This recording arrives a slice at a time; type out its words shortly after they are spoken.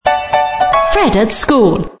Fred at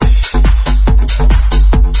School.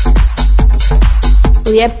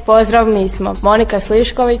 Lijep pozdrav, mi smo Monika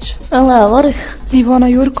Slišković, Lea Lorih, Ivona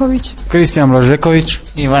Jurković, Kristijan Blažeković,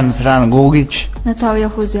 Ivan Fran Gugić, Natalija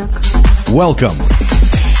Huzjak. Welcome.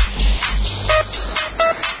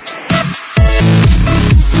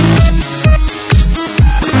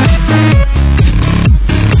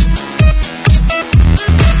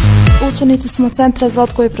 Učenici smo Centra za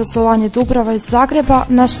odgoj i obrazovanje Dubrava iz Zagreba.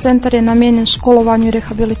 Naš centar je namijenjen školovanju i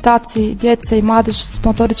rehabilitaciji djece i mladeži s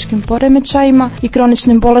motoričkim poremećajima i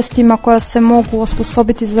kroničnim bolestima koja se mogu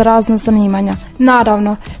osposobiti za razna zanimanja.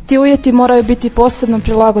 Naravno, ti uvjeti moraju biti posebno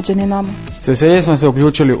prilagođeni nama. S veseljem smo se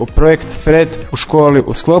uključili u projekt Fred u školi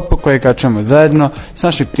u sklopu kojega ćemo zajedno s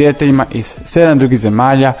našim prijateljima iz 7 drugih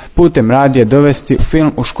zemalja putem radija dovesti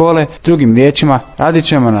film u škole. Drugim riječima, radit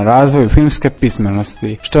ćemo na razvoju filmske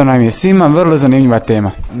pismenosti, što nam je svima vrlo zanimljiva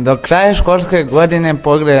tema. Do kraja školske godine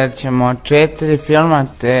pogledat ćemo 4 filma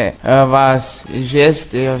te vas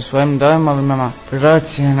izvijestiti o svojim dojmovima,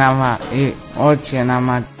 procjenama i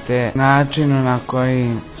ocjenama te načinu na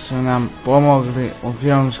koji su nam pomogli u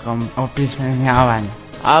filmskom opismenjavanju.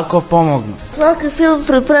 Ako pomognu. Svaki film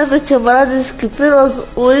pripremit ćemo radijski prilog,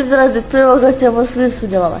 u izradi priloga ćemo svi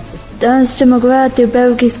sudjelovati. Danas ćemo gledati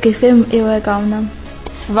belgijski film Ilegalno.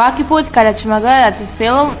 Svaki put kada ćemo gledati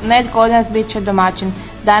film, netko od nas bit će domaćin.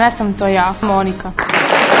 Danas sam to ja, Monika.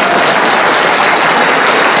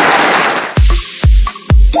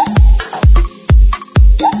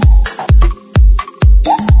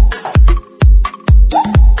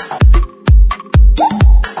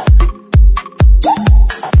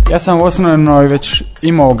 Ja sam u osnovnoj već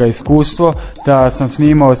imao ga iskustvo da sam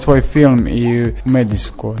snimao svoj film i u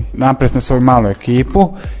medijskoj. Napred sam svoju malu ekipu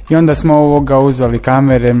i onda smo uzeli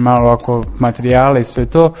kamere, malo oko materijale i sve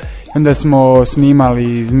to. I onda smo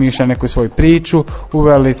snimali, izmišljali neku svoju priču,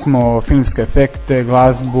 uveli smo filmske efekte,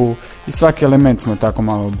 glazbu i svaki element smo tako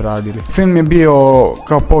malo obradili. Film je bio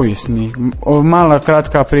kao povijesni, mala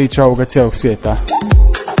kratka priča ovoga cijelog svijeta.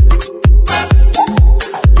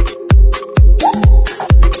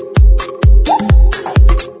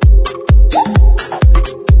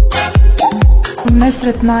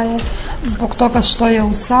 Nesretna je zbog toga što je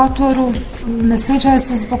u zatvoru. Ne sviđa je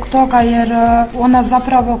se zbog toga jer ona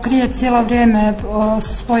zapravo krije cijelo vrijeme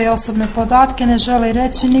svoje osobne podatke, ne želi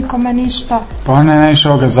reći nikome ništa. Pa ona je najviše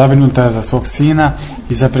zabrinuta za svog sina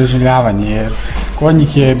i za preživljavanje, jer kod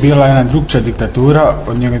njih je bila jedna drugčija diktatura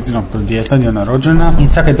od njezinog podrijetla gdje je ona rođena i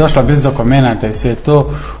sad je došla bez dokumenata i sve to,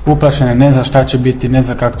 uplašena, ne zna šta će biti, ne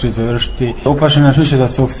zna kako će završiti, uplašena još više za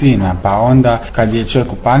svog sina, pa onda kad je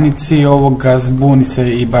čovjek u panici zbuni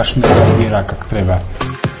se i baš ne reagira kako treba.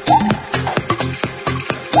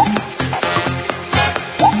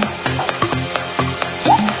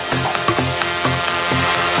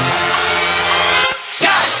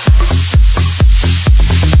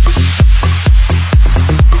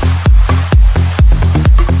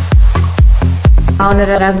 A oni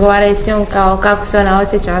razgovaraju s njom kao kako se ona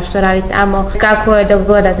osjeća, što radi tamo, kako je dok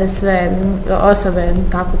gledate sve osobe,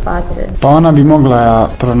 kako pate. Pa ona bi mogla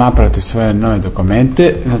pronapraviti svoje nove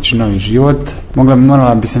dokumente, znači novi život,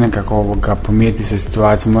 morala bi se nekako pomiriti sa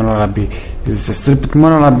situacijom, morala bi se strpiti,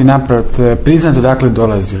 morala bi napraviti, priznati odakle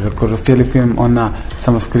dolazi, kroz cijeli film ona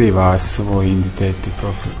samo skriva svoj identitet i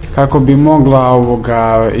profil. Kako bi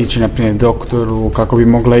mogla ići na primjer doktoru, kako bi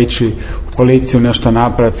mogla ići u policiju nešto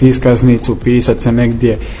napraviti, iskaznicu, pisati se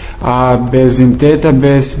negdje, a bez identiteta,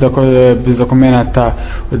 bez dokumenata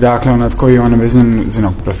odakle ona, tko je ona, bez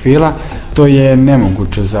njezinog profila, to je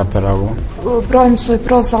nemoguće zapravo. Brojem su i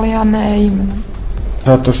prozvali, a ne imenom.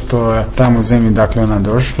 Zato što je tamo u zemlji dakle ona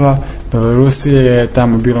došla, Belorusije, je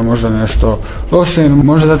tamo bilo možda nešto loše,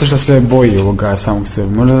 možda zato što se boji samog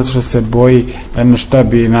sebe, možda zato što se boji da šta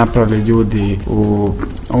bi napravili ljudi u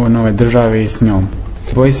ovoj nove državi i s njom.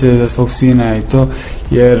 Boji se za svog sina i to,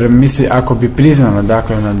 jer misli ako bi priznala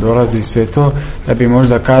dakle ona dolazi i sve to, da bi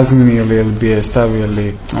možda kaznili ili bi je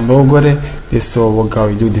stavili logore gdje su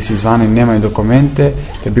ljudi si izvani nemaju dokumente,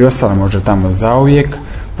 da bi ostala možda tamo zauvijek,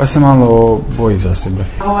 pa se malo boji za sebe.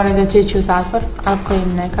 Govore da će ići u zatvor ako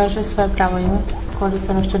im ne kaže svoje pravo ime,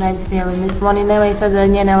 koriste ono što ne bi smjeli. Mislim, oni nemaju sad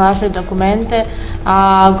njene lažne dokumente,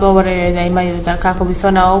 a govore joj da imaju, da kako bi se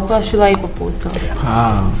ona uplašila i popustila.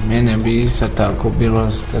 Mene bi isto tako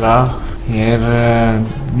bilo strah, jer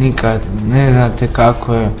nikad ne znate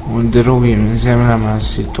kako je u drugim zemljama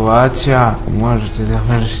situacija, možete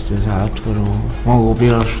završiti u zatvoru, mogu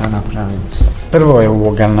bilo što napraviti. Prvo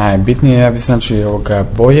je najbitnije, ja bi znači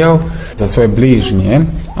bojao za svoje bližnje,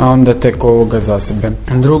 a onda tek za sebe.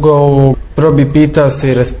 Drugo, prvo bi pitao se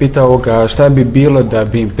i raspitao ovoga šta bi bilo da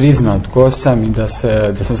bi im priznao tko sam i da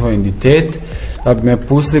sam svoj identitet, da bi me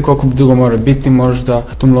pustili, koliko bi dugo mora biti možda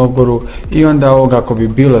u tom logoru, i onda ovoga ako bi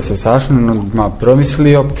bilo sve sašno, malo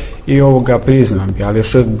promislio i ovoga priznao bi, ali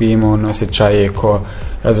još uvijek bi imao osjećaje ko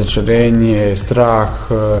razočarenje, strah,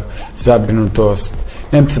 zabrinutost.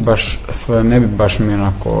 Ne bi baš mi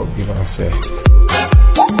onako bilo sve.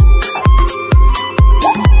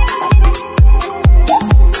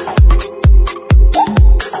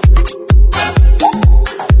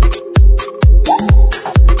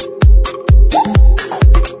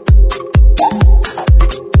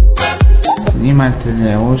 Snimatelj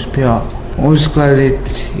je uspio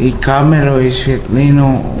uskladiti i kameru i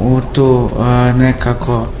svjetlinu u tu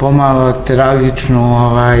nekako pomalo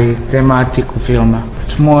tragičnu tematiku filma.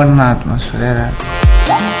 Smorna atmosfera.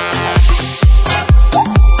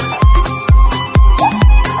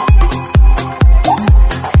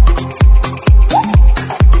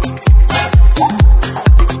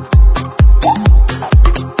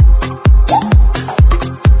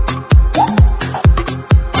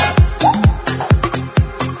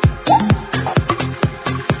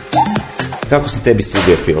 Kako se tebi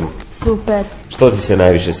svidio film? Super. Što ti se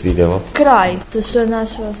najviše svidjelo? Kraj, to što je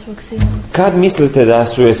našla svog sina. Kad mislite da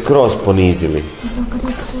su je skroz ponizili?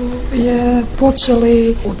 Kada su je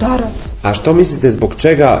počeli udarati. A što mislite zbog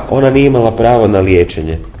čega ona nije imala pravo na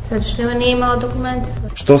liječenje? Zato što nije imala dokumente.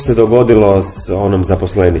 Što se dogodilo s onom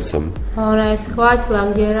zaposlenicom? Ona je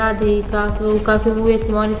shvatila gdje radi i u kakvim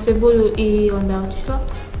uvjetima oni sve budu i onda otišla.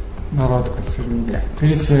 Malo otkaz se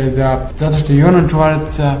vidi se da, zato što i ona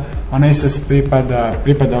čuvarica, ona isto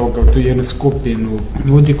pripada u tu jednu skupinu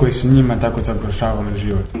ljudi koji su njima tako zagrožavali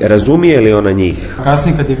život. Razumije li ona njih?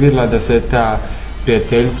 Kasnije kad je vidjela da se ta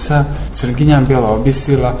prijateljica crnkinja bila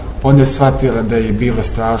obisila, onda je shvatila da je bilo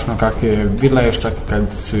strašno kako je bila, još čak kad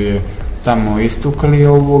su je tamo istukali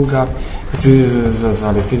kad su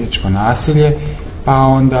izazvali fizičko nasilje, pa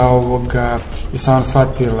onda je samo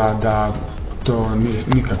shvatila da to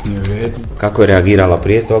nikak nije u redu. Kako je reagirala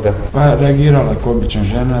prije toga? Pa reagirala kao obična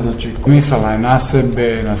žena, znači mislila je na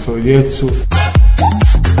sebe, na svoju djecu.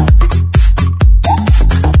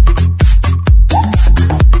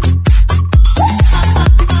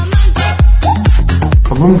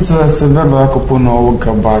 Glumica se vrlo jako puno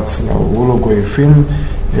bacila u ulogu i film.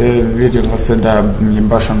 Vidjelo se da je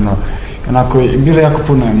baš onako bilo jako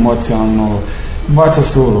puno emocionalno. Baca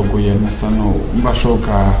se ulogu jednostavno, baš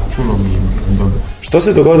uloga je dobro. Što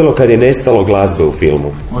se dogodilo kad je nestalo glazbe u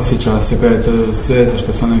filmu? Osjećala se kada je to sve za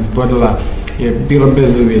što sam izborila je bilo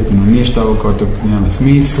bezuvjetno, ništa kao to nema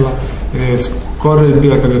smisla. Skoro je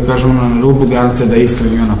bila, kako kažemo, na rubu granice da isto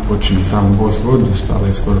i ona počine samo bos vodu, stala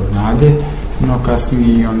je skoro nade, no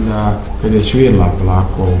kasnije onda kada je vidjela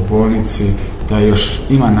polako u bolnici da još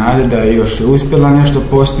ima nade, da je još uspjela nešto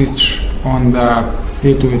postići, onda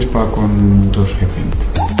svi tu već pak došli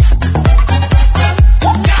happy.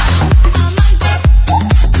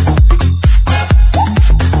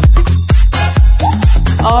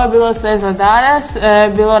 Ovo je bilo sve za danas,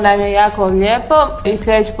 bilo nam je jako lijepo i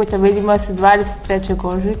sljedeći puta vidimo se 23.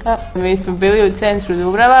 ožujka. Mi smo bili u centru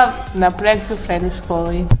Dubrava na projektu Friendly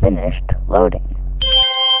školi. Finished loading.